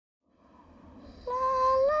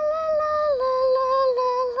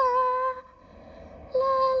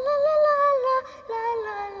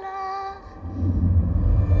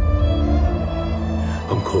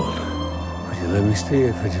thanks to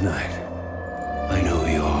you for tonight. I know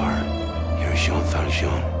who you are. You're Jean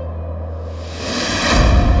Valjean.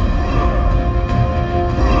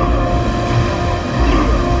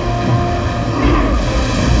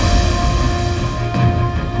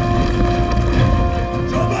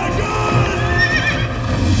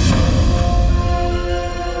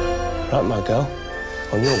 Right, my girl.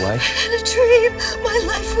 On your way. In a dream, my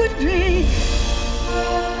life would be.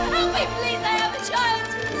 Help me, please, I have a child.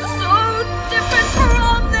 So different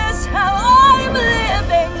from this, how I'm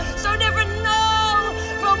living. So never know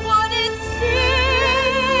from what it seems.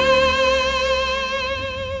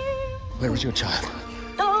 Where is your child?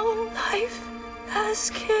 No life has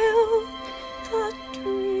killed the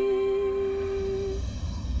dream.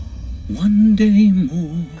 One day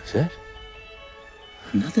more. Is it?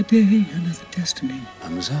 Another day, another destiny.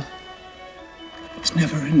 Mademoiselle? It's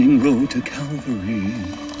never-ending road to Calvary.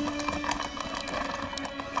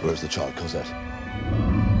 Where's the child, Cosette?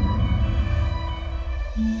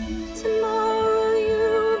 Tomorrow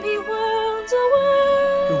you'll be worlds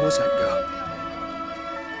away. Who was that girl?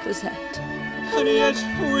 Cosette. And yet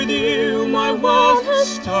with you my world has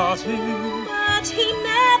started. But he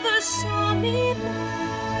never saw me there.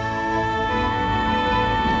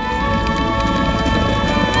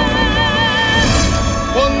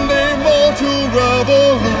 One day more to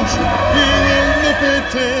revolution, we will nip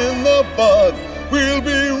it in the bud. We'll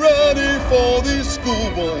be ready for these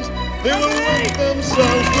schoolboys, they will wet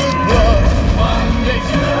themselves with blood. One day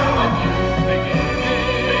to